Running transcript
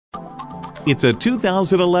It's a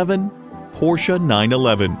 2011 Porsche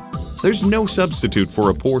 911. There's no substitute for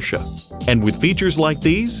a Porsche. And with features like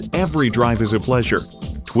these, every drive is a pleasure.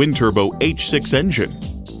 Twin-turbo H6 engine,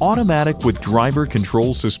 automatic with driver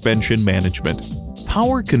control suspension management,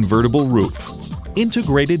 power convertible roof,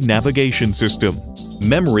 integrated navigation system,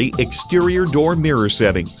 memory exterior door mirror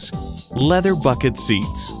settings, leather bucket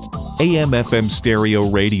seats, AM/FM stereo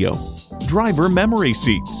radio, driver memory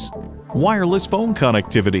seats, wireless phone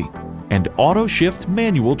connectivity, and auto-shift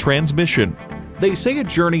manual transmission. They say a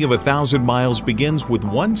journey of 1,000 miles begins with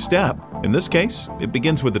one step. In this case, it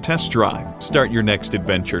begins with a test drive. Start your next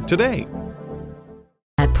adventure today.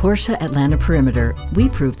 At Porsche Atlanta Perimeter, we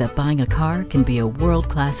prove that buying a car can be a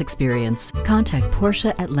world-class experience. Contact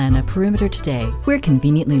Porsche Atlanta Perimeter today. We're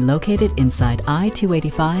conveniently located inside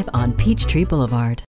I-285 on Peachtree Boulevard.